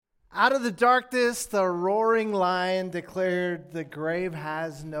Out of the darkness, the roaring lion declared, "The grave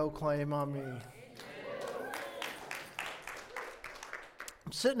has no claim on me."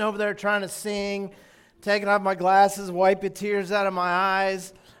 I'm sitting over there trying to sing, taking off my glasses, wiping tears out of my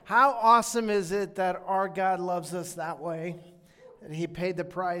eyes. How awesome is it that our God loves us that way? That He paid the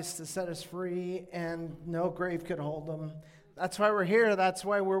price to set us free, and no grave could hold Him. That's why we're here. That's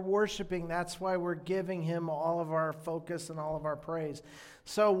why we're worshiping. That's why we're giving Him all of our focus and all of our praise.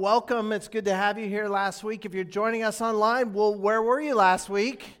 So welcome. It's good to have you here last week. If you're joining us online, well, where were you last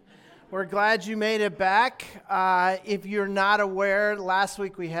week? We're glad you made it back. If you're not aware, last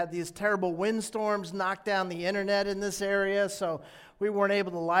week we had these terrible windstorms knock down the internet in this area, so we weren't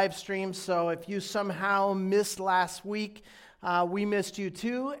able to live stream. So if you somehow missed last week, we missed you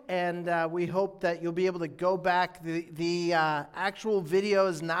too, and we hope that you'll be able to go back. The actual video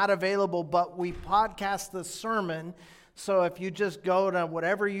is not available, but we podcast the sermon. So if you just go to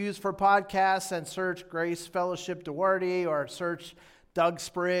whatever you use for podcasts and search Grace Fellowship Duarte or search Doug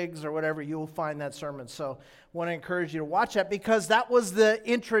Spriggs or whatever, you will find that sermon. So I want to encourage you to watch that, because that was the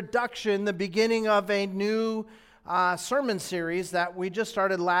introduction, the beginning of a new sermon series that we just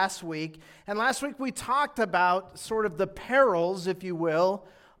started last week. And last week we talked about sort of the perils, if you will,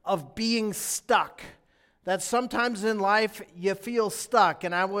 of being stuck. That sometimes in life you feel stuck.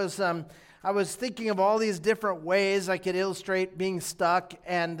 And I was thinking of all these different ways I could illustrate being stuck,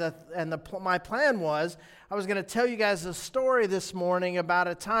 and my plan was I was going to tell you guys a story this morning about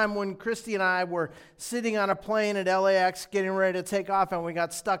a time when Christy and I were sitting on a plane at LAX getting ready to take off, and we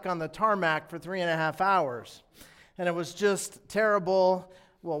got stuck on the tarmac for 3.5 hours. And it was just terrible.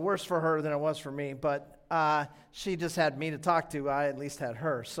 Well, worse for her than it was for me, but she just had me to talk to. I at least had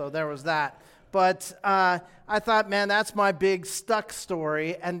her, so there was that. But I thought, man, that's my big stuck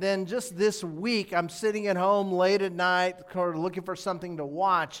story. And then just this week, I'm sitting at home late at night, looking for something to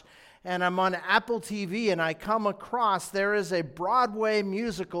watch. And I'm on Apple TV, and I come across, there is a Broadway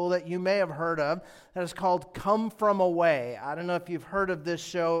musical that you may have heard of that is called Come From Away. I don't know if you've heard of this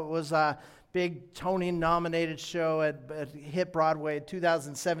show. It was a big Tony-nominated show at hit Broadway in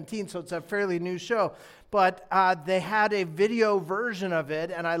 2017, so it's a fairly new show. But they had a video version of it,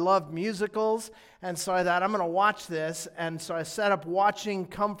 and I love musicals, and so I thought, I'm going to watch this. And so I set up watching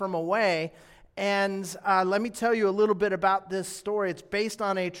Come From Away, and let me tell you a little bit about this story. It's based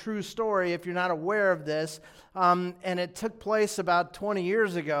on a true story, if you're not aware of this, and it took place about 20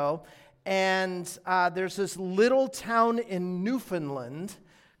 years ago. And there's this little town in Newfoundland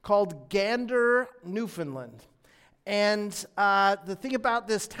called Gander, Newfoundland. And the thing about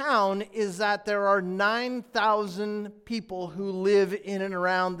this town is that there are 9,000 people who live in and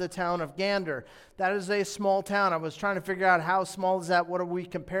around the town of Gander. That is a small town. I was trying to figure out how small is that, what do we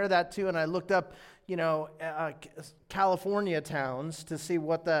compare that to, and I looked up, California towns to see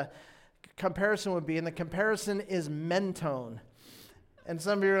what the comparison would be, and the comparison is Mentone. And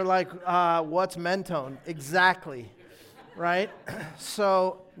some of you are like, what's Mentone? Exactly. Right?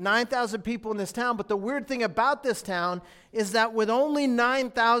 So 9,000 people in this town, but the weird thing about this town is that with only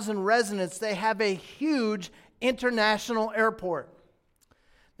 9,000 residents, they have a huge international airport.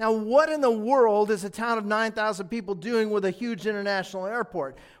 Now, what in the world is a town of 9,000 people doing with a huge international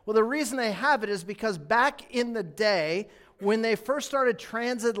airport? Well, the reason they have it is because back in the day, when they first started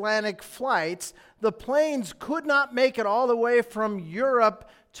transatlantic flights, the planes could not make it all the way from Europe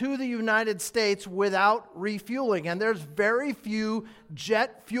to the United States without refueling. And there's very few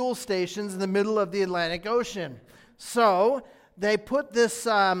jet fuel stations in the middle of the Atlantic Ocean. So they put this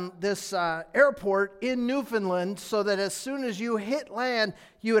airport in Newfoundland so that as soon as you hit land,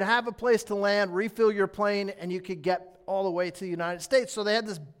 you would have a place to land, refill your plane, and you could get all the way to the United States. So they had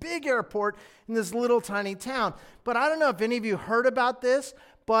this big airport in this little tiny town. But I don't know if any of you heard about this,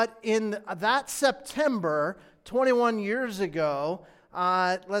 but in that September, 21 years ago,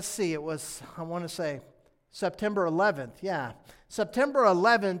 let's see, it was, I want to say, September 11th. Yeah. September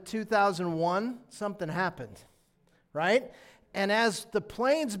 11th, 2001, something happened, right? And as the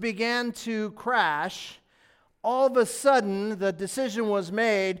planes began to crash, all of a sudden, the decision was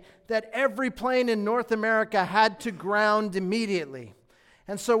made that every plane in North America had to ground immediately.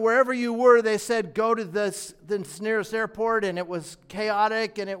 And so wherever you were, they said, go to this nearest airport, and it was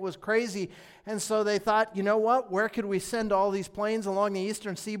chaotic and it was crazy. And so they thought, you know what, where could we send all these planes along the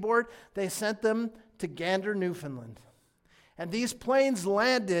eastern seaboard? They sent them to Gander, Newfoundland. And these planes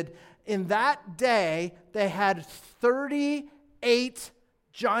landed. In that day, they had 38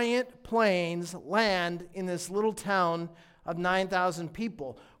 giant planes land in this little town of 9,000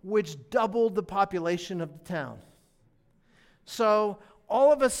 people, which doubled the population of the town. So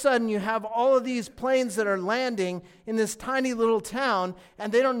all of a sudden you have all of these planes that are landing in this tiny little town,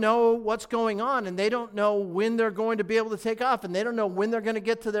 and they don't know what's going on, and they don't know when they're going to be able to take off, and they don't know when they're going to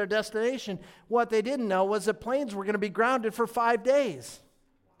get to their destination. What they didn't know was that planes were going to be grounded for 5 days.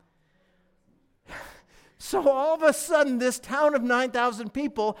 So all of a sudden, this town of 9,000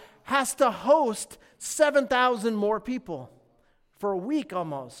 people has to host 7,000 more people for a week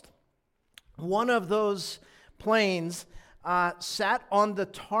almost. One of those planes sat on the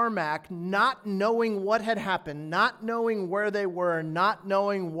tarmac, not knowing what had happened, not knowing where they were, not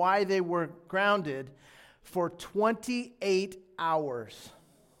knowing why they were grounded for 28 hours.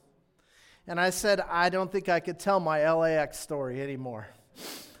 And I said, I don't think I could tell my LAX story anymore.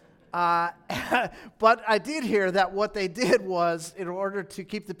 But I did hear that what they did was, in order to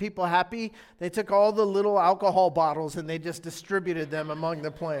keep the people happy, they took all the little alcohol bottles and they just distributed them among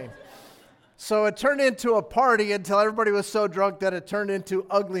the plane. So it turned into a party until everybody was so drunk that it turned into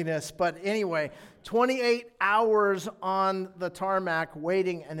ugliness. But anyway, 28 hours on the tarmac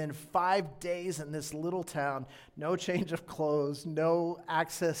waiting, and then 5 days in this little town. No change of clothes, no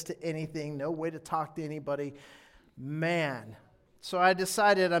access to anything, no way to talk to anybody. Man. So I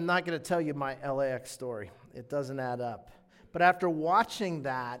decided I'm not going to tell you my LAX story. It doesn't add up. But after watching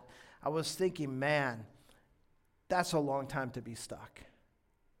that, I was thinking, man, that's a long time to be stuck.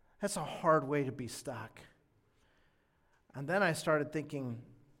 That's a hard way to be stuck. And then I started thinking,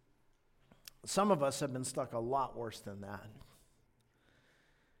 some of us have been stuck a lot worse than that.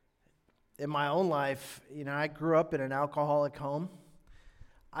 In my own life, I grew up in an alcoholic home.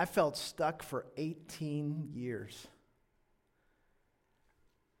 I felt stuck for 18 years.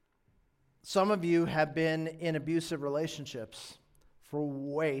 Some of you have been in abusive relationships for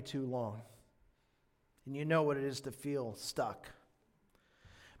way too long. And you know what it is to feel stuck.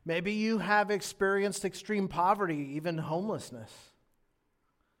 Maybe you have experienced extreme poverty, even homelessness.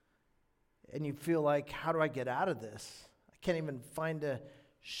 And you feel like, how do I get out of this? I can't even find a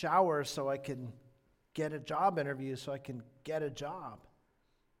shower so I can get a job interview, so I can get a job.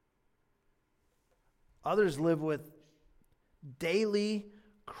 Others live with daily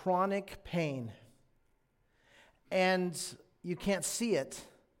chronic pain. And you can't see it,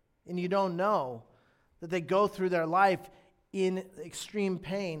 and you don't know that they go through their life in extreme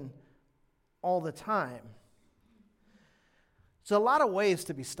pain all the time. There's a lot of ways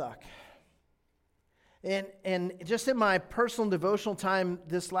to be stuck. And just in my personal devotional time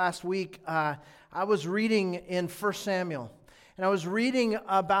this last week, I was reading in 1 Samuel. And I was reading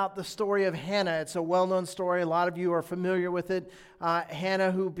about the story of Hannah. It's a well-known story. A lot of you are familiar with it.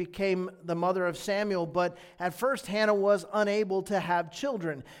 Hannah, who became the mother of Samuel. But at first, Hannah was unable to have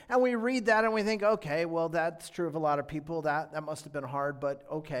children. And we read that and we think, okay, well, that's true of a lot of people. That must have been hard, but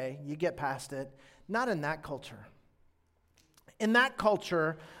okay, you get past it. Not in that culture. In that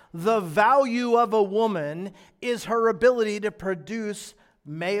culture, the value of a woman is her ability to produce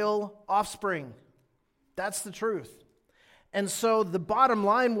male offspring. That's the truth. And so the bottom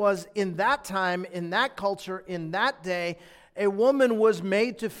line was, in that time, in that culture, in that day, a woman was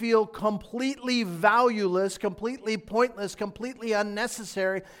made to feel completely valueless, completely pointless, completely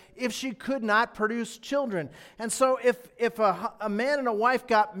unnecessary if she could not produce children. And so if a man and a wife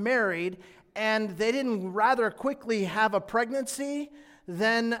got married and they didn't rather quickly have a pregnancy,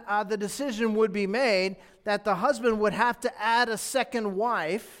 then the decision would be made that the husband would have to add a second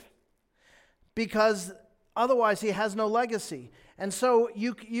wife, because otherwise, he has no legacy. And so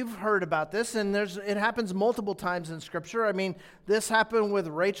you've heard about this, and it happens multiple times in Scripture. I mean, this happened with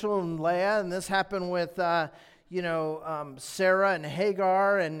Rachel and Leah, and this happened with Sarah and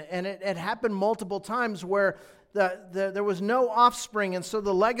Hagar, and it happened multiple times where there was no offspring, and so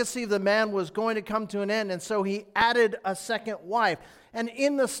the legacy of the man was going to come to an end, and so he added a second wife. And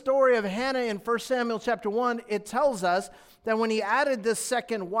in the story of Hannah in 1 Samuel chapter 1, it tells us that when he added this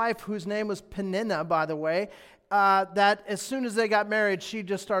second wife, whose name was Peninnah, by the way, that as soon as they got married, she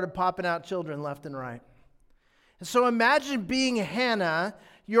just started popping out children left and right. And so imagine being Hannah,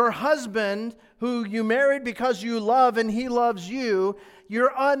 your husband, who you married because you love and he loves you.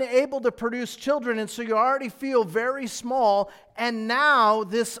 You're unable to produce children, and so you already feel very small. And now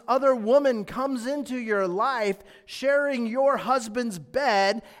this other woman comes into your life, sharing your husband's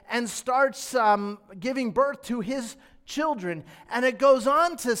bed, and starts giving birth to his children. And it goes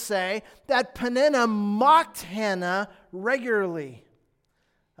on to say that Peninnah mocked Hannah regularly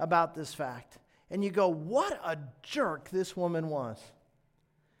about this fact. And you go, what a jerk this woman was.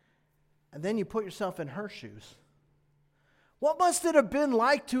 And then you put yourself in her shoes. What must it have been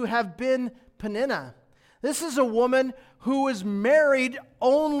like to have been Peninnah? This is a woman who was married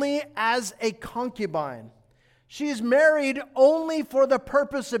only as a concubine. She's married only for the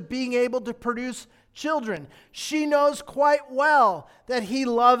purpose of being able to produce children. She knows quite well that he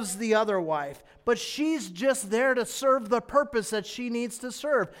loves the other wife, but she's just there to serve the purpose that she needs to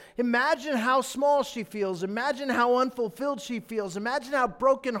serve. Imagine how small she feels. Imagine how unfulfilled she feels. Imagine how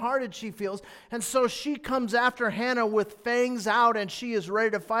brokenhearted she feels. And so she comes after Hannah with fangs out, and she is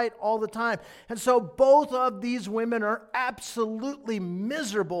ready to fight all the time. And so both of these women are absolutely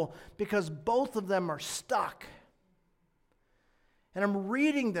miserable because both of them are stuck. And I'm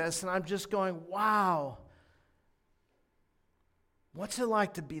reading this and I'm just going, wow, what's it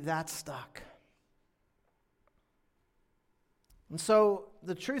like to be that stuck? And so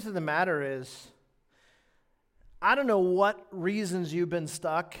the truth of the matter is, I don't know what reasons you've been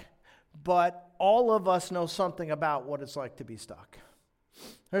stuck, but all of us know something about what it's like to be stuck.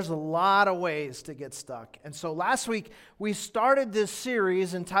 There's a lot of ways to get stuck. And so last week, we started this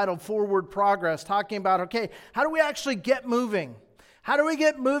series entitled Forward Progress, talking about, okay, how do we actually get moving? How do we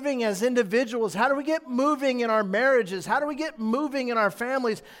get moving as individuals? How do we get moving in our marriages? How do we get moving in our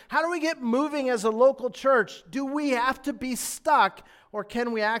families? How do we get moving as a local church? Do we have to be stuck, or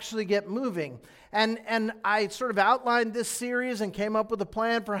can we actually get moving? And I sort of outlined this series and came up with a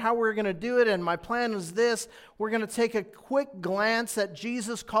plan for how we're going to do it. And my plan was this. We're going to take a quick glance at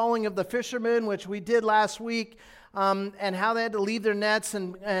Jesus' calling of the fishermen, which we did last week. And how they had to leave their nets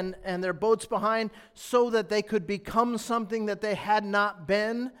and their boats behind so that they could become something that they had not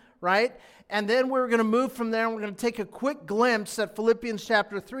been, right? And then we're going to move from there, and we're going to take a quick glimpse at Philippians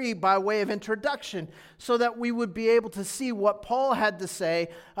chapter 3 by way of introduction so that we would be able to see what Paul had to say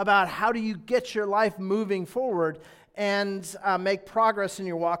about how do you get your life moving forward and make progress in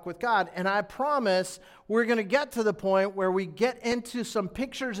your walk with God. And I promise we're going to get to the point where we get into some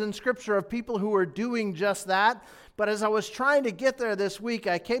pictures in Scripture of people who are doing just that. But as I was trying to get there this week,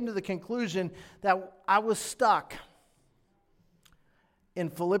 I came to the conclusion that I was stuck in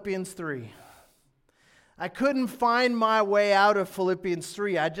Philippians 3. I couldn't find my way out of Philippians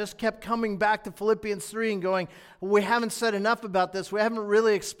 3. I just kept coming back to Philippians 3 and going, we haven't said enough about this. We haven't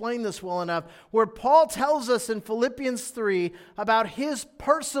really explained this well enough. Where Paul tells us in Philippians 3 about his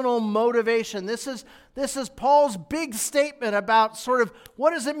personal motivation. This is Paul's big statement about sort of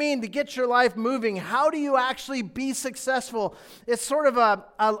what does it mean to get your life moving? How do you actually be successful? It's sort of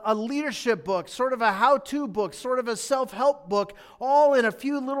a leadership book, sort of a how-to book, sort of a self-help book, all in a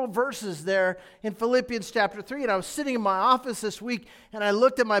few little verses there in Philippians chapter 3. And I was sitting in my office this week, and I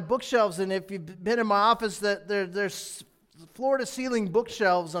looked at my bookshelves, and if you've been in my office, there's floor-to-ceiling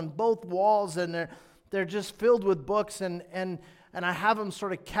bookshelves on both walls, and they're just filled with books, and I have them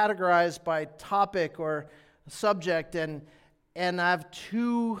sort of categorized by topic or subject, and I have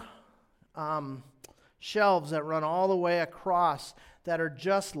two shelves that run all the way across that are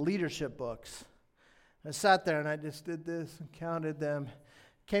just leadership books. I sat there and I just did this and counted them.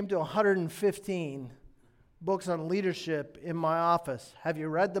 Came to 115 books on leadership in my office. Have you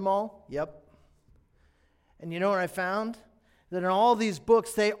read them all? Yep. And you know what I found? That in all these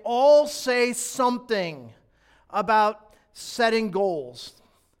books, they all say something about setting goals.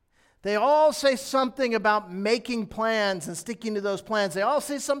 They all say something about making plans and sticking to those plans. They all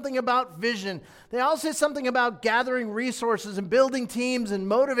say something about vision. They all say something about gathering resources and building teams and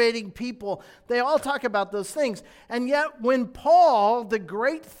motivating people. They all talk about those things. And yet when Paul, the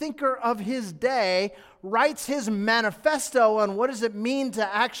great thinker of his day, writes his manifesto on what does it mean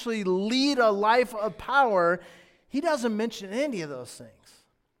to actually lead a life of power, he doesn't mention any of those things.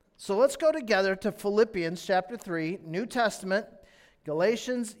 So let's go together to Philippians chapter 3, New Testament,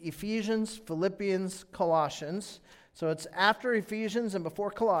 Galatians, Ephesians, Philippians, Colossians. So it's after Ephesians and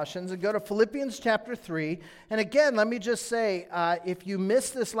before Colossians. And go to Philippians chapter 3. And again, let me just say, if you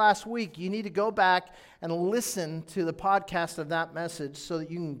missed this last week, you need to go back and listen to the podcast of that message so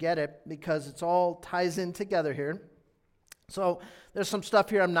that you can get it, because it's all ties in together here. So there's some stuff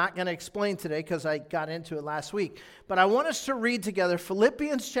here I'm not going to explain today because I got into it last week. But I want us to read together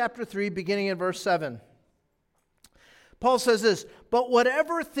Philippians chapter 3, beginning in verse 7. Paul says this, "But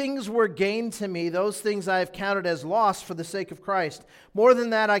whatever things were gained to me, those things I have counted as loss for the sake of Christ. More than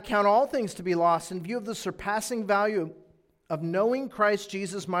that, I count all things to be lost in view of the surpassing value of knowing Christ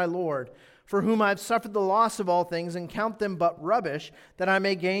Jesus my Lord, for whom I have suffered the loss of all things and count them but rubbish, that I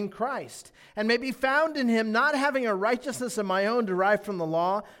may gain Christ, and may be found in him, not having a righteousness of my own derived from the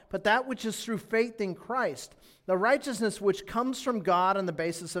law, but that which is through faith in Christ, the righteousness which comes from God on the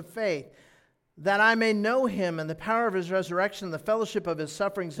basis of faith, that I may know him and the power of his resurrection and the fellowship of his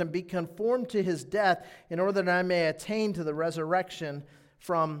sufferings, and be conformed to his death, in order that I may attain to the resurrection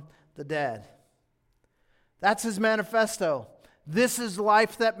from the dead." That's his manifesto. This is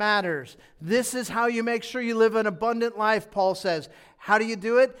life that matters. This is how you make sure you live an abundant life, Paul says. How do you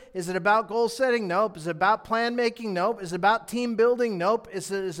do it? Is it about goal setting? Nope. Is it about plan making? Nope. Is it about team building? Nope.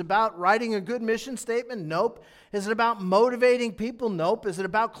 Is it about writing a good mission statement? Nope. Is it about motivating people? Nope. Is it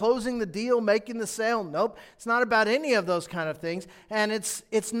about closing the deal, making the sale? Nope. It's not about any of those kind of things. And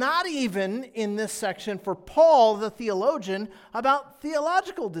it's not even in this section for Paul, the theologian, about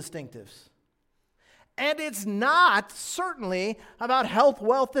theological distinctives. And it's not, certainly, about health,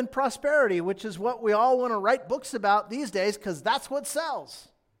 wealth, and prosperity, which is what we all want to write books about these days because that's what sells.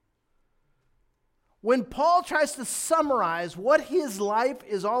 When Paul tries to summarize what his life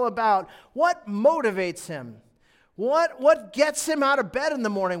is all about, what motivates him, what gets him out of bed in the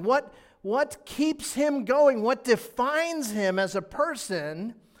morning, what keeps him going, what defines him as a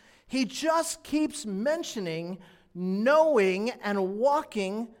person, he just keeps mentioning knowing and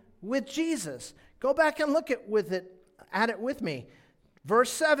walking with Jesus. Go back and look at it with me.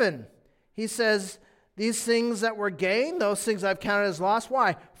 Verse 7, he says, these things that were gained, those things I've counted as loss.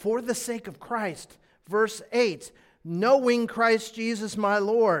 Why? For the sake of Christ. Verse 8, knowing Christ Jesus my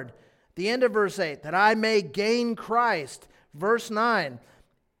Lord. The end of verse 8, that I may gain Christ. Verse 9,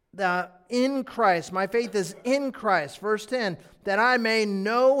 in Christ, my faith is in Christ. Verse 10, that I may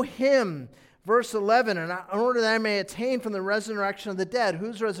know him. Verse 11, in order that I may attain from the resurrection of the dead.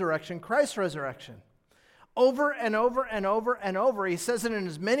 Whose resurrection? Christ's resurrection. Over and over and over and over, he says it in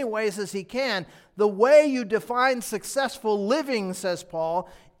as many ways as he can. The way you define successful living, says Paul,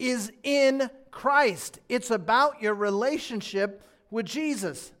 is in Christ. It's about your relationship with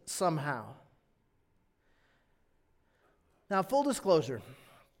Jesus somehow. Now, full disclosure,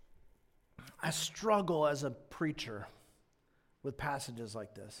 I struggle as a preacher with passages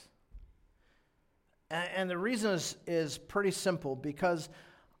like this. And the reason is pretty simple, because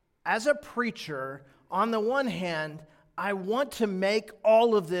as a preacher, on the one hand, I want to make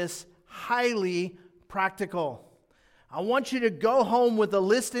all of this highly practical. I want you to go home with a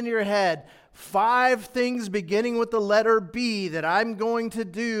list in your head, 5 things beginning with the letter B that I'm going to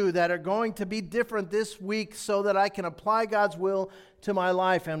do that are going to be different this week so that I can apply God's will to my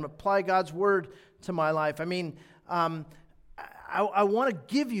life and apply God's word to my life. I mean, I want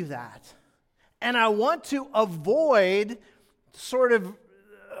to give you that. And I want to avoid sort of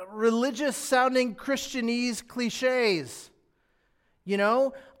religious-sounding Christianese cliches. You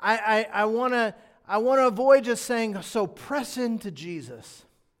know, I want to avoid just saying, so press into Jesus.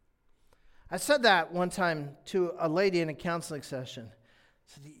 I said that one time to a lady in a counseling session. I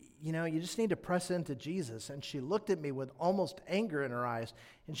said, you know, you just need to press into Jesus. And she looked at me with almost anger in her eyes.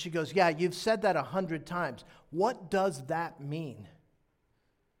 And she goes, yeah, you've said that 100 times. What does that mean?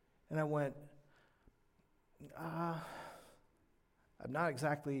 And I went, I'm not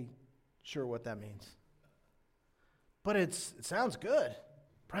exactly sure what that means. But it sounds good.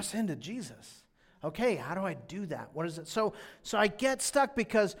 Press into Jesus. Okay, how do I do that? What is it? So I get stuck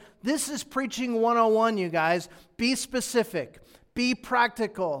because this is preaching 101, you guys. Be specific. Be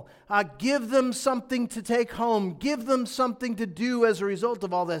practical. Give them something to take home. Give them something to do as a result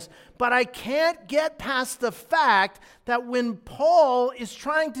of all this. But I can't get past the fact that when Paul is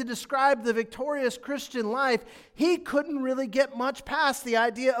trying to describe the victorious Christian life, he couldn't really get much past the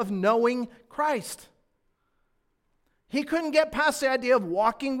idea of knowing Christ. He couldn't get past the idea of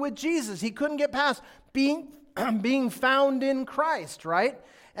walking with Jesus. He couldn't get past being found in Christ, right?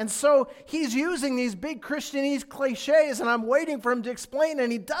 And so he's using these big Christianese cliches, and I'm waiting for him to explain,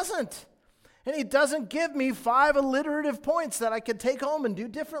 and he doesn't. And he doesn't give me 5 alliterative points that I could take home and do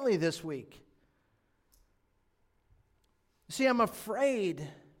differently this week. See, I'm afraid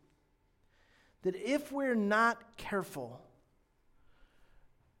that if we're not careful,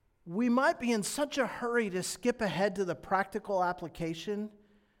 we might be in such a hurry to skip ahead to the practical application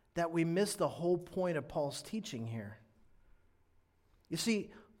that we miss the whole point of Paul's teaching here. You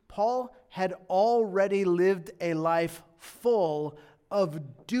see, Paul had already lived a life full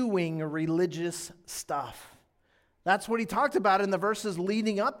of doing religious stuff. That's what he talked about in the verses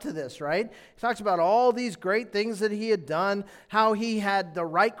leading up to this, right? He talks about all these great things that he had done, how he had the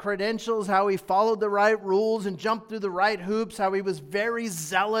right credentials, how he followed the right rules and jumped through the right hoops, how he was very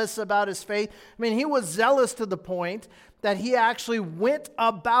zealous about his faith. I mean, he was zealous to the point that he actually went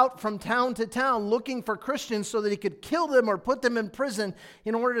about from town to town looking for Christians so that he could kill them or put them in prison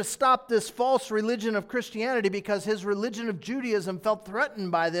in order to stop this false religion of Christianity, because his religion of Judaism felt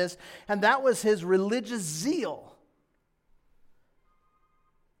threatened by this, and that was his religious zeal.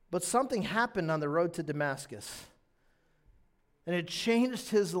 But something happened on the road to Damascus, and it changed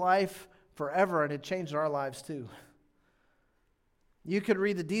his life forever, and it changed our lives too. You could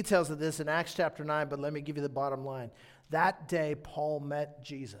read the details of this in Acts chapter 9, but let me give you the bottom line. That day, Paul met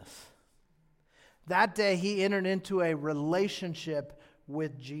Jesus. That day, he entered into a relationship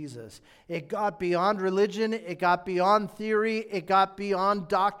with Jesus. It got beyond religion, it got beyond theory, it got beyond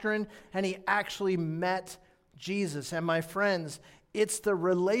doctrine, and he actually met Jesus. And my friends, it's the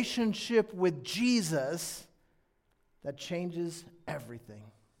relationship with Jesus that changes everything.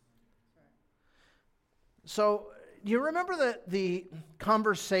 So, you remember the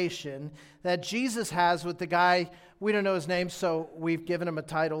conversation that Jesus has with the guy, we don't know his name, so we've given him a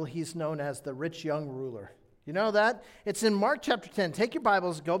title. He's known as the rich young ruler. You know that? It's in Mark chapter 10. Take your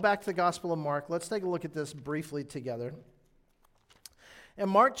Bibles, go back to the Gospel of Mark. Let's take a look at this briefly together. In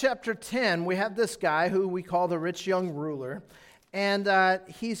Mark chapter 10, we have this guy who we call the rich young ruler. And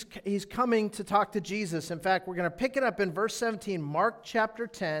he's coming to talk to Jesus. In fact, we're going to pick it up in verse 17, Mark chapter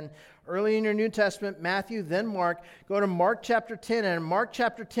 10. Early in your New Testament, Matthew, then Mark. Go to Mark chapter 10. And in Mark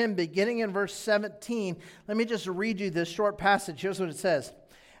chapter 10, beginning in verse 17, let me just read you this short passage. Here's what it says.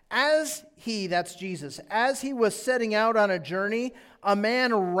 As he, that's Jesus, as he was setting out on a journey, a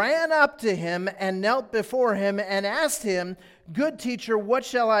man ran up to him and knelt before him and asked him, "Good teacher, what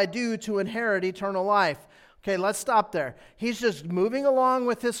shall I do to inherit eternal life?" Okay, let's stop there. He's just moving along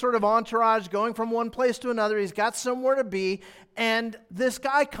with his sort of entourage, going from one place to another. He's got somewhere to be. And this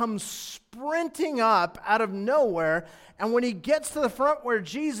guy comes sprinting up out of nowhere. And when he gets to the front where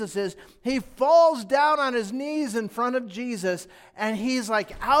Jesus is, he falls down on his knees in front of Jesus. And he's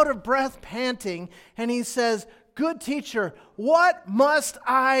like out of breath, panting. And he says, "Good teacher, what must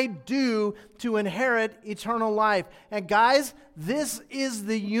I do to inherit eternal life?" And guys, this is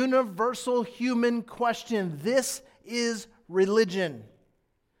the universal human question. This is religion.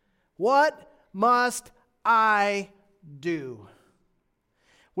 What must I do?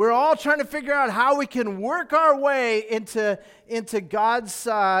 We're all trying to figure out how we can work our way into God's,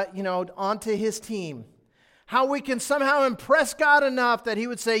 onto his team. How we can somehow impress God enough that he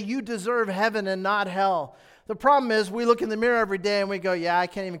would say, "You deserve heaven and not hell." The problem is we look in the mirror every day and we go, "Yeah, I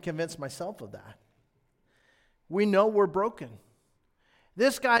can't even convince myself of that." We know we're broken.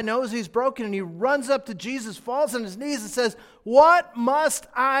 This guy knows he's broken and he runs up to Jesus, falls on his knees and says, "What must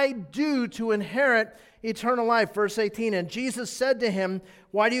I do to inherit eternal life?" Verse 18, and Jesus said to him,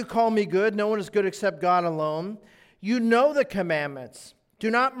 "Why do you call me good? No one is good except God alone. You know the commandments.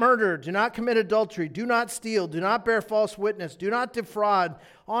 Do not murder, do not commit adultery, do not steal, do not bear false witness, do not defraud,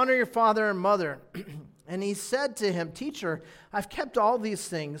 honor your father and mother." And he said to him, "Teacher, I've kept all these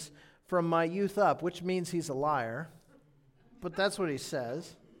things from my youth up," which means he's a liar. But that's what he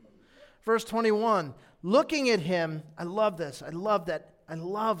says. Verse 21, looking at him, I love this. I love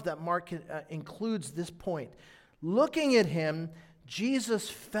that Mark includes this point. Looking at him, Jesus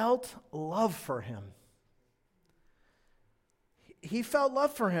felt love for him. He felt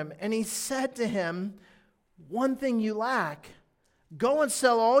love for him, and he said to him, "One thing you lack. Go and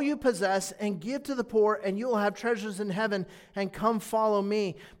sell all you possess and give to the poor, and you will have treasures in heaven, and come follow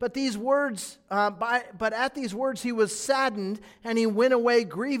me." But at these words he was saddened, and he went away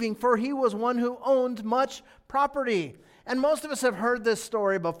grieving, for he was one who owned much property. And most of us have heard this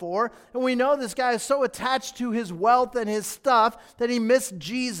story before, and we know this guy is so attached to his wealth and his stuff that he missed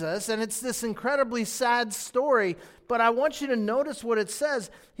Jesus, and it's this incredibly sad story. But I want you to notice what it says.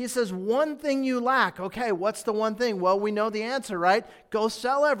 He says, "One thing you lack." Okay, what's the one thing? Well, we know the answer, right? Go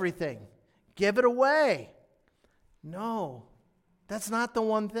sell everything. Give it away. No, that's not the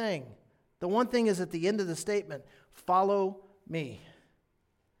one thing. The one thing is at the end of the statement, "Follow me."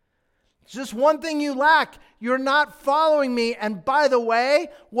 It's just one thing you lack. You're not following me. And by the way,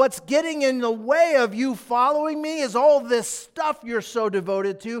 what's getting in the way of you following me is all this stuff you're so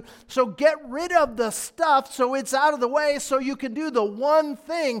devoted to. So get rid of the stuff so it's out of the way so you can do the one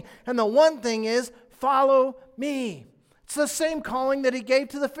thing. And the one thing is follow me. It's the same calling that he gave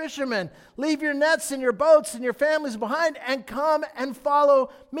to the fishermen. Leave your nets and your boats and your families behind and come and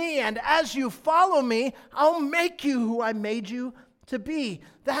follow me. And as you follow me, I'll make you who I made you to be.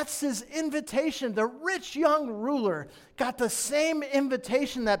 That's his invitation. The rich young ruler got the same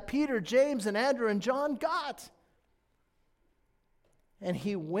invitation that Peter, James, and Andrew, and John got. And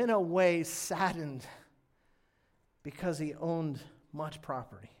he went away saddened because he owned much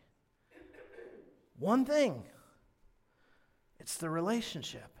property. One thing, it's the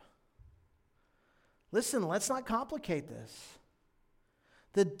relationship. Listen, let's not complicate this.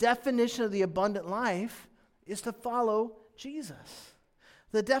 The definition of the abundant life is to follow Jesus.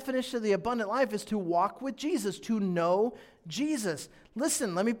 The definition of the abundant life is to walk with Jesus, to know Jesus.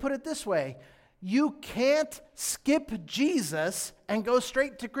 Listen, let me put it this way. You can't skip Jesus and go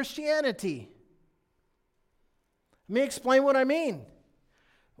straight to Christianity. Let me explain what I mean.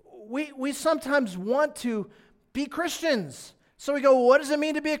 We sometimes want to be Christians. So we go, well, what does it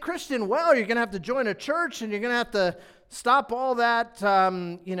mean to be a Christian? Well, you're going to have to join a church, and you're going to have to stop all that,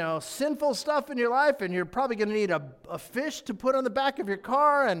 sinful stuff in your life, and you're probably going to need a fish to put on the back of your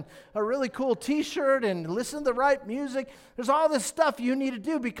car and a really cool T-shirt and listen to the right music. There's all this stuff you need to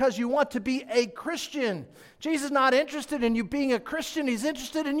do because you want to be a Christian. Jesus is not interested in you being a Christian. He's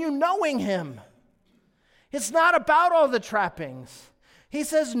interested in you knowing him. It's not about all the trappings. He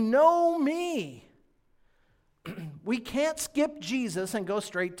says, know me. We can't skip Jesus and go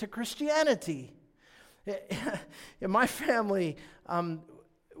straight to Christianity. In my family,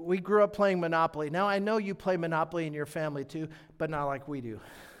 we grew up playing Monopoly. Now, I know you play Monopoly in your family too, but not like we do.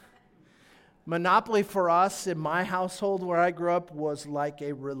 Monopoly for us in my household where I grew up was like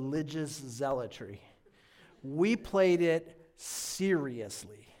a religious zealotry. We played it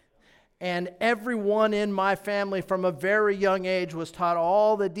seriously. And everyone in my family from a very young age was taught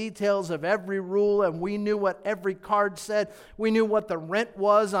all the details of every rule, and we knew what every card said. We knew what the rent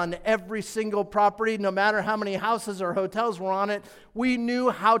was on every single property, no matter how many houses or hotels were on it. We knew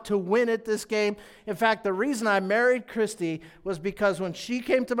how to win at this game. In fact, the reason I married Christy was because when she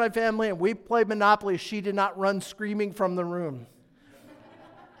came to my family and we played Monopoly, she did not run screaming from the room.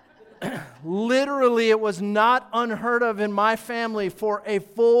 Literally, it was not unheard of in my family for a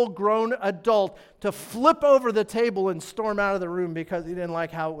full-grown adult to flip over the table and storm out of the room because he didn't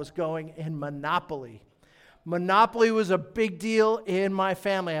like how it was going in Monopoly. Monopoly was a big deal in my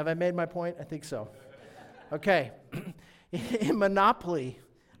family. Have I made my point? I think so. Okay. In Monopoly,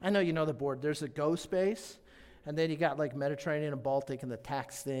 I know you know the board. There's a go space, and then you got like Mediterranean and Baltic and the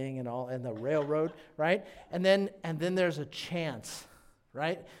tax thing and all, and the railroad, right? And then there's a chance.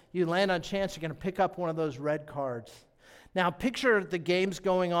 Right? You land on chance, you're going to pick up one of those red cards. Now, picture the game's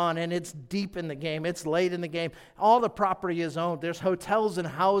going on, and it's deep in the game. It's late in the game. All the property is owned. There's hotels and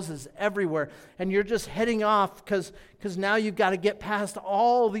houses everywhere, and you're just heading off because now you've got to get past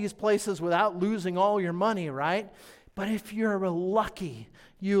all these places without losing all your money, right? But if you're lucky,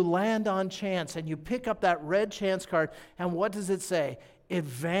 you land on chance, and you pick up that red chance card, and what does it say?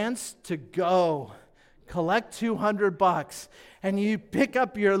 Advance to go. Collect $200, and you pick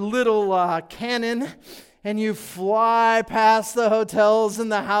up your little cannon, and you fly past the hotels and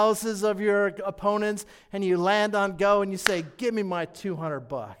the houses of your opponents, and you land on go, and you say, give me my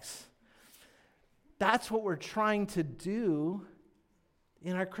 $200. That's what we're trying to do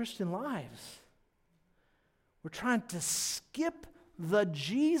in our Christian lives. We're trying to skip the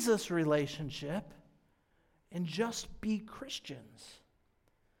Jesus relationship and just be Christians.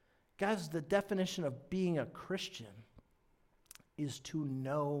 Guys, the definition of being a Christian is to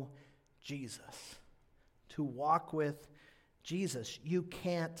know Jesus, to walk with Jesus. You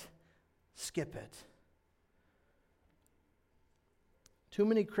can't skip it. Too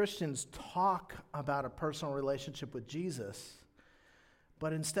many Christians talk about a personal relationship with Jesus,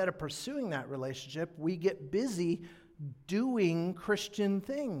 but instead of pursuing that relationship, we get busy doing Christian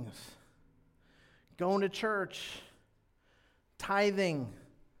things. Going to church, tithing,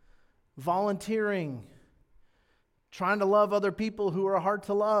 volunteering, trying to love other people who are hard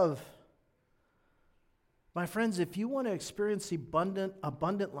to love. My friends, if you want to experience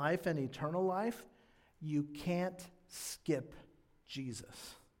abundant life and eternal life, you can't skip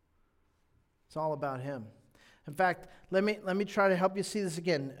Jesus. It's all about him. In fact, let me try to help you see this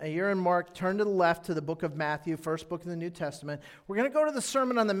again. You're in Mark. Turn to the left to the book of Matthew, first book of the New Testament. We're going to go to the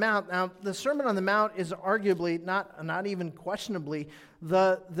Sermon on the Mount. Now, the Sermon on the Mount is arguably, not even questionably,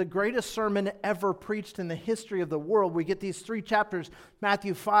 the greatest sermon ever preached in the history of the world. We get these three chapters,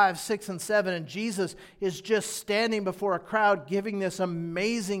 Matthew 5, 6, and 7, and Jesus is just standing before a crowd giving this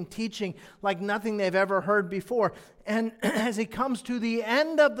amazing teaching like nothing they've ever heard before. And as he comes to the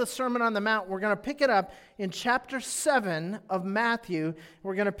end of the Sermon on the Mount, we're going to pick it up in chapter 7 of Matthew.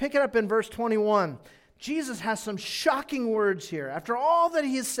 We're going to pick it up in verse 21. Jesus has some shocking words here. After all that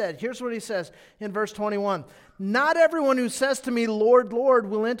he has said, here's what he says in verse 21. Not everyone who says to me, Lord, Lord,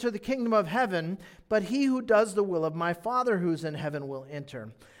 will enter the kingdom of heaven, but he who does the will of my Father who's in heaven will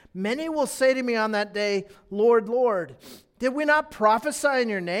enter. Many will say to me on that day, Lord, Lord, did we not prophesy in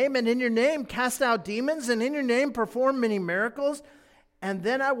your name, and in your name cast out demons, and in your name perform many miracles? And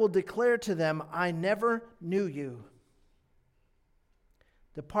then I will declare to them, I never knew you.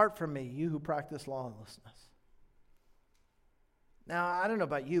 Depart from me, you who practice lawlessness. Now, I don't know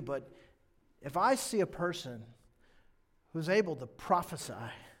about you, but if I see a person who's able to prophesy,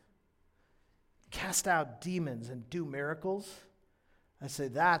 cast out demons, and do miracles, I say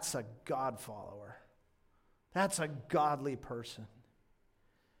that's a God follower. That's a godly person.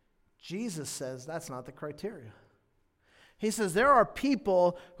 Jesus says that's not the criteria. He says there are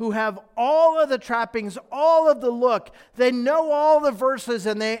people who have all of the trappings, all of the look. They know all the verses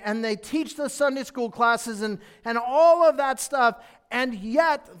and they teach the Sunday school classes and all of that stuff. And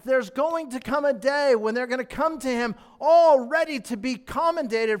yet there's going to come a day when they're going to come to him all ready to be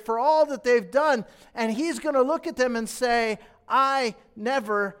commended for all that they've done. And he's going to look at them and say, I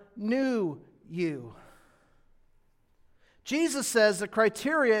never knew you. Jesus says the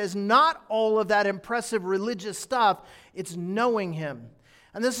criteria is not all of that impressive religious stuff. It's knowing him.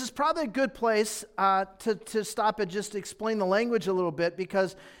 And this is probably a good place to stop and just explain the language a little bit,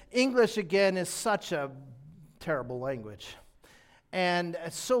 because English, again, is such a terrible language. And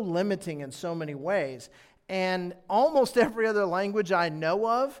it's so limiting in so many ways. And almost every other language I know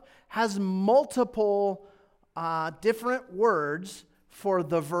of has multiple different words for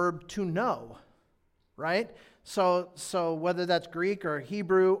the verb to know, right? So whether that's Greek or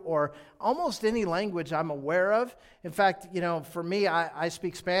Hebrew or almost any language I'm aware of. In fact, for me, I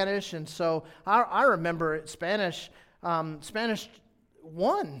speak Spanish, and so I remember Spanish 1,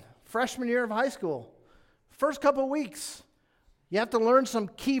 freshman year of high school. First couple weeks, you have to learn some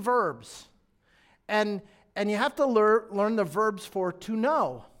key verbs. And you have to learn the verbs for to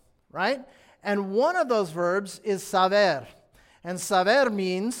know, right? And one of those verbs is saber. And saber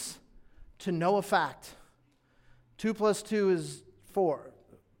means to know a fact. 2 plus 2 is 4.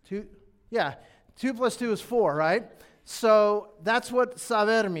 2 plus 2 is 4, right? So that's what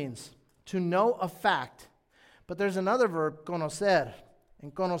saber means, to know a fact. But there's another verb, conocer.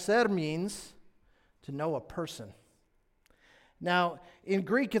 And conocer means to know a person. Now, in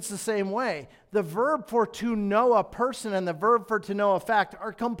Greek, it's the same way. The verb for to know a person and the verb for to know a fact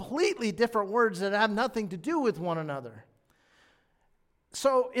are completely different words that have nothing to do with one another.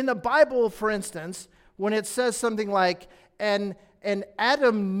 So in the Bible, for instance, when it says something like, and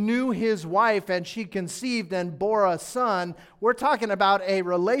Adam knew his wife and she conceived and bore a son, we're talking about a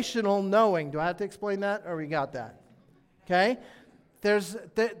relational knowing. Do I have to explain that, or we got that? Okay?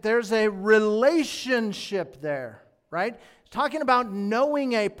 There's a relationship there, right? Talking about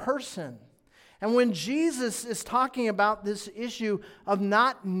knowing a person. And when Jesus is talking about this issue of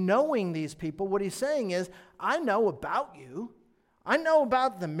not knowing these people, what he's saying is, I know about you. I know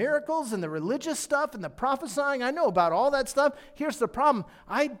about the miracles and the religious stuff and the prophesying. I know about all that stuff. Here's the problem.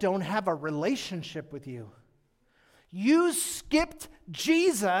 I don't have a relationship with you. You skipped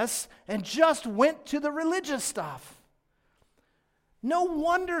Jesus and just went to the religious stuff. No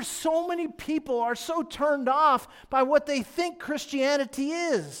wonder so many people are so turned off by what they think Christianity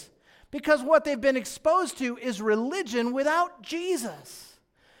is, because what they've been exposed to is religion without Jesus.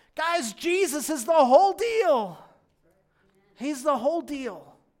 Guys, Jesus is the whole deal. He's the whole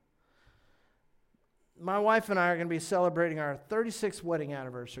deal. My wife and I are going to be celebrating our 36th wedding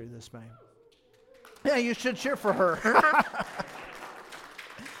anniversary this May. Yeah, you should cheer for her.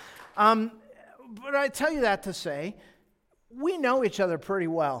 But I tell you that to say, we know each other pretty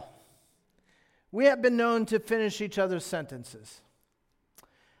well. We have been known to finish each other's sentences.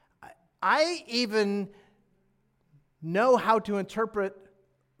 I even know how to interpret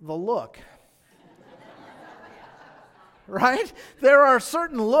the look. Right? There are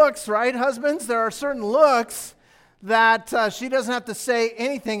certain looks, right, husbands? There are certain looks that she doesn't have to say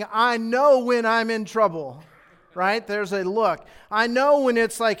anything. I know when I'm in trouble, right? There's a look. I know when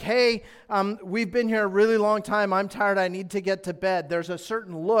it's like, hey, we've been here a really long time. I'm tired. I need to get to bed. There's a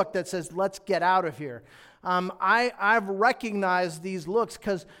certain look that says, let's get out of here. I've recognized these looks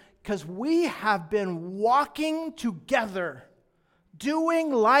because we have been walking together,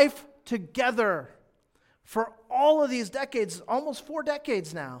 doing life together for all of these decades, almost 4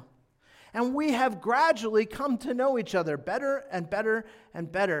 decades now. And we have gradually come to know each other better and better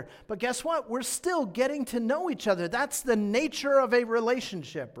and better. But guess what? We're still getting to know each other. That's the nature of a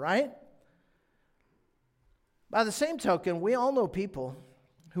relationship, right? By the same token, we all know people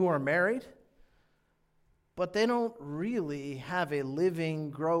who are married, but they don't really have a living,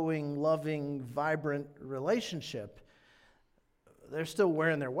 growing, loving, vibrant relationship. They're still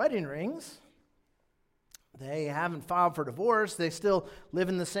wearing their wedding rings. They haven't filed for divorce. They still live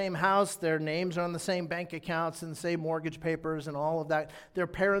in the same house. Their names are on the same bank accounts and the same mortgage papers and all of that. They're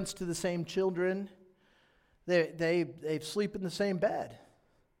parents to the same children. They sleep in the same bed.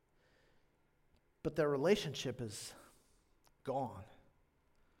 But their relationship is gone.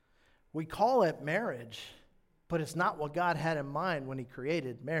 We call it marriage, but it's not what God had in mind when he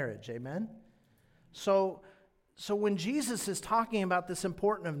created marriage. Amen? So when Jesus is talking about this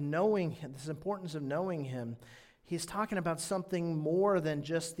importance of knowing him, he's talking about something more than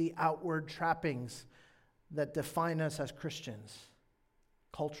just the outward trappings that define us as Christians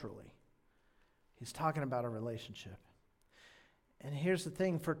culturally. He's talking about a relationship. And here's the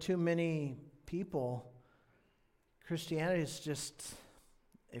thing, for too many people, Christianity is just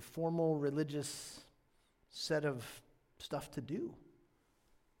a formal religious set of stuff to do.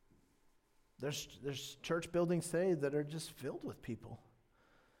 There's church buildings today that are just filled with people.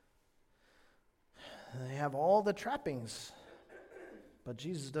 They have all the trappings, but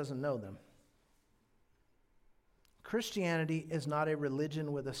Jesus doesn't know them. Christianity is not a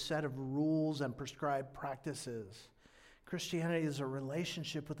religion with a set of rules and prescribed practices. Christianity is a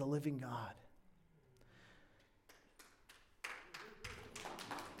relationship with the living God.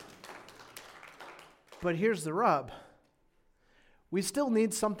 But here's the rub. We still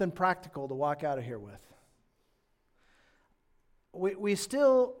need something practical to walk out of here with. We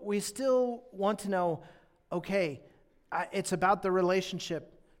still want to know, okay, it's about the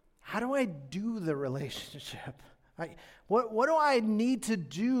relationship. How do I do the relationship? What do I need to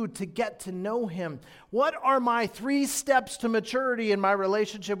do to get to know him? What are my 3 steps to maturity in my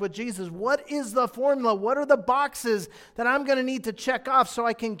relationship with Jesus? What is the formula? What are the boxes that I'm going to need to check off so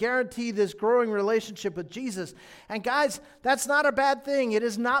I can guarantee this growing relationship with Jesus? And guys, that's not a bad thing. It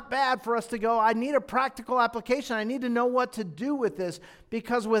is not bad for us to go, I need a practical application. I need to know what to do with this,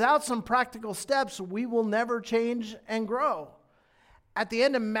 because without some practical steps, we will never change and grow. At the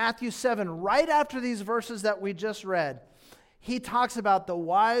end of Matthew 7, right after these verses that we just read, he talks about the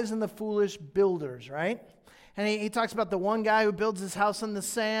wise and the foolish builders, right? And he talks about the one guy who builds his house on the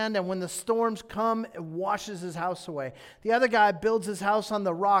sand, and when the storms come, it washes his house away. The other guy builds his house on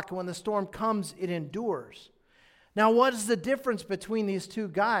the rock, and when the storm comes, it endures. Now, what is the difference between these two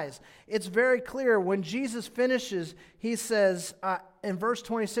guys? It's very clear. When Jesus finishes, he says, in verse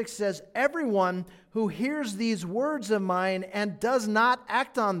 26, he says, everyone who hears these words of mine and does not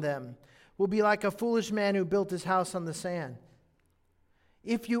act on them will be like a foolish man who built his house on the sand.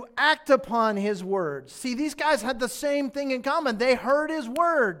 If you act upon his words. See, these guys had the same thing in common. They heard his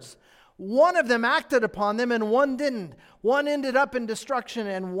words. One of them acted upon them and one didn't. One ended up in destruction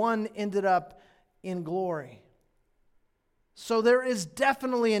and one ended up in glory. So there is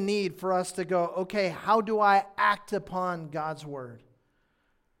definitely a need for us to go, okay, how do I act upon God's word?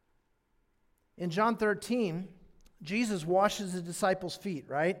 In John 13, Jesus washes the disciples' feet,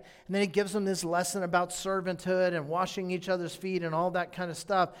 right? And then he gives them this lesson about servanthood and washing each other's feet and all that kind of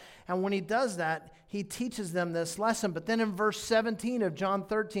stuff. And when he does that, he teaches them this lesson. But then in verse 17 of John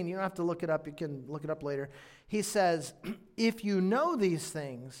 13, you don't have to look it up, you can look it up later. He says, if you know these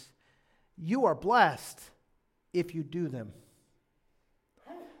things, you are blessed if you do them.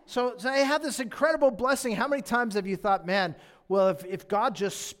 So they have this incredible blessing. How many times have you thought, man, well, if God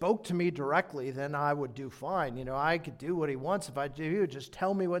just spoke to me directly, then I would do fine. You know, I could do what he wants if I do. He would just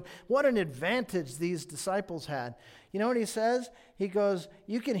tell me what an advantage these disciples had. You know what he says? He goes,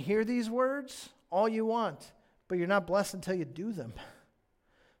 you can hear these words all you want, but you're not blessed until you do them.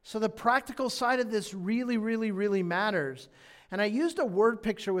 So the practical side of this really, really, really matters. And I used a word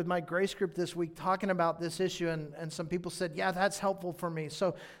picture with my grace group this week talking about this issue, and some people said, yeah, that's helpful for me.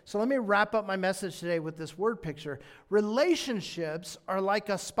 So let me wrap up my message today with this word picture. Relationships are like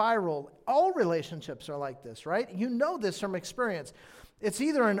a spiral. All relationships are like this, right? You know this from experience. It's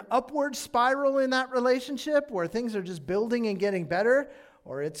either an upward spiral in that relationship where things are just building and getting better,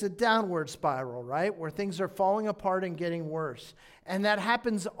 or it's a downward spiral, right? Where things are falling apart and getting worse. And that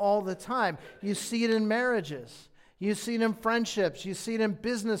happens all the time. You see it in marriages. You see it in friendships. You see it in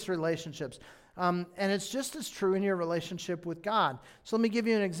business relationships. And it's just as true in your relationship with God. So let me give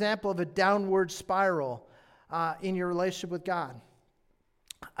you an example of a downward spiral in your relationship with God.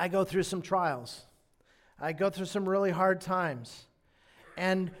 I go through some trials. I go through some really hard times.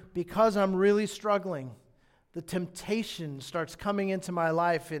 And because I'm really struggling, the temptation starts coming into my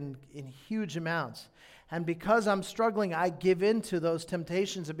life in huge amounts. And because I'm struggling, I give in to those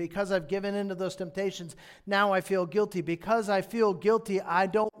temptations. And because I've given into those temptations, now I feel guilty. Because I feel guilty, I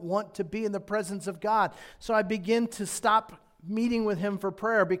don't want to be in the presence of God. So I begin to stop meeting with him for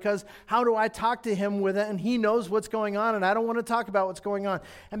prayer, because how do I talk to him with it? And he knows what's going on, and I don't want to talk about what's going on.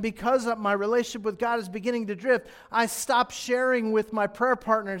 And because my relationship with God is beginning to drift, I stop sharing with my prayer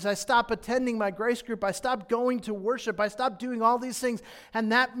partners. I stop attending my grace group. I stop going to worship. I stop doing all these things,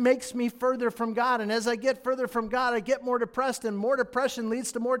 and that makes me further from God. And as I get further from God, I get more depressed, and more depression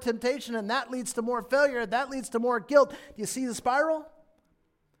leads to more temptation, and that leads to more failure. That leads to more guilt. Do you see the spiral?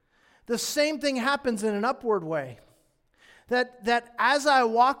 The same thing happens in an upward way. that as I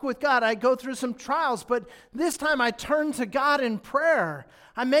walk with God, I go through some trials, but this time I turn to God in prayer.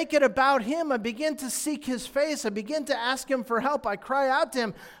 I make it about Him. I begin to seek His face. I begin to ask Him for help. I cry out to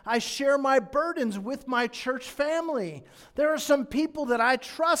Him. I share my burdens with my church family. There are some people that I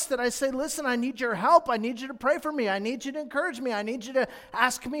trust that I say, listen, I need your help. I need you to pray for me. I need you to encourage me. I need you to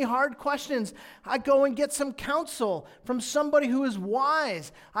ask me hard questions. I go and get some counsel from somebody who is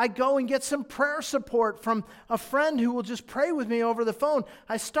wise. I go and get some prayer support from a friend who will just pray with me over the phone.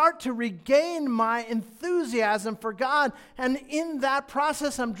 I start to regain my enthusiasm for God, and in that process,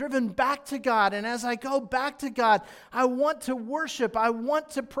 I'm driven back to God. And as I go back to God, I want to worship. I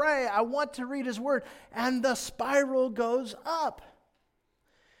want to pray. I want to read His Word. And the spiral goes up.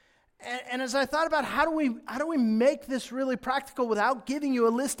 And as I thought about how do we make this really practical without giving you a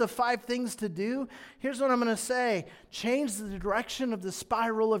list of 5 things to do, here's what I'm going to say. Change the direction of the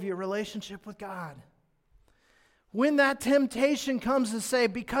spiral of your relationship with God. When that temptation comes to say,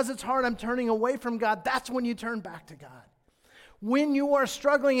 because it's hard, I'm turning away from God, that's when you turn back to God. When you are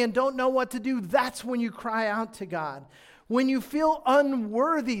struggling and don't know what to do, that's when you cry out to God. When you feel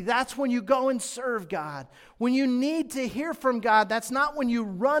unworthy, that's when you go and serve God. When you need to hear from God, that's not when you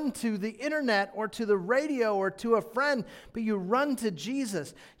run to the internet or to the radio or to a friend, but you run to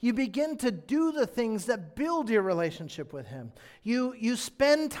Jesus. You begin to do the things that build your relationship with Him. You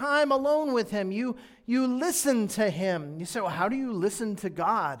spend time alone with Him. You listen to Him. You say, well, how do you listen to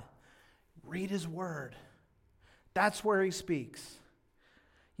God? Read His Word. That's where He speaks.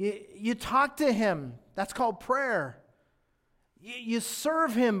 You talk to Him. That's called prayer. You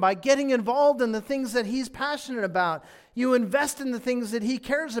serve Him by getting involved in the things that He's passionate about. You invest in the things that He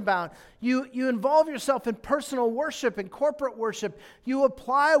cares about. You involve yourself in personal worship and corporate worship. You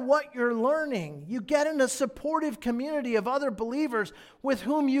apply what you're learning. You get in a supportive community of other believers with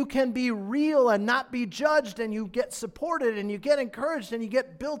whom you can be real and not be judged, and you get supported and you get encouraged and you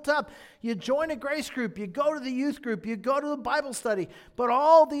get built up. You join a grace group. You go to the youth group. You go to the Bible study. But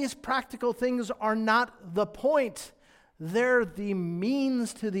all these practical things are not the point. They're the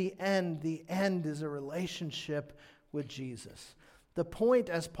means to the end. The end is a relationship with Jesus. The point,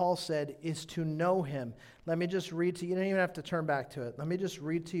 as Paul said, is to know Him. Let me just read to you. You don't even have to turn back to it. Let me just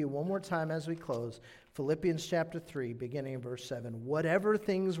read to you one more time as we close. Philippians chapter 3, beginning in verse 7. Whatever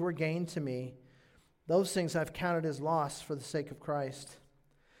things were gained to me, those things I've counted as loss for the sake of Christ.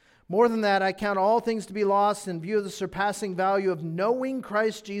 More than that, I count all things to be lost in view of the surpassing value of knowing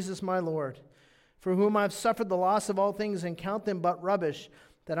Christ Jesus my Lord, for whom I've suffered the loss of all things and count them but rubbish,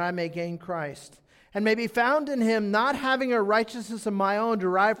 that I may gain Christ, and may be found in Him, not having a righteousness of my own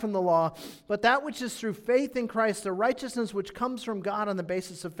derived from the law, but that which is through faith in Christ, the righteousness which comes from God on the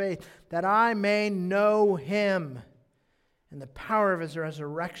basis of faith, that I may know Him and the power of His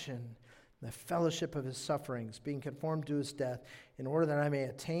resurrection, and the fellowship of His sufferings, being conformed to His death, in order that I may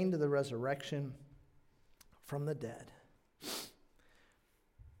attain to the resurrection from the dead.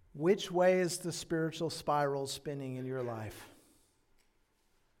 Which way is the spiritual spiral spinning in your life?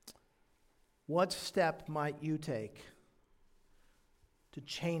 What step might you take to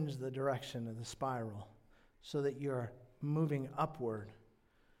change the direction of the spiral so that you're moving upward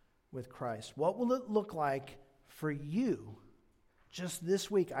with Christ? What will it look like for you just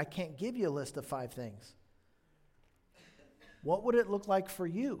this week? I can't give you a list of 5 things. What would it look like for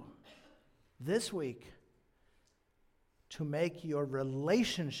you this week to make your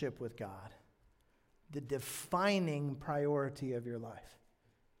relationship with God the defining priority of your life?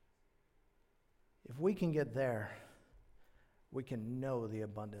 If we can get there, we can know the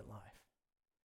abundant life.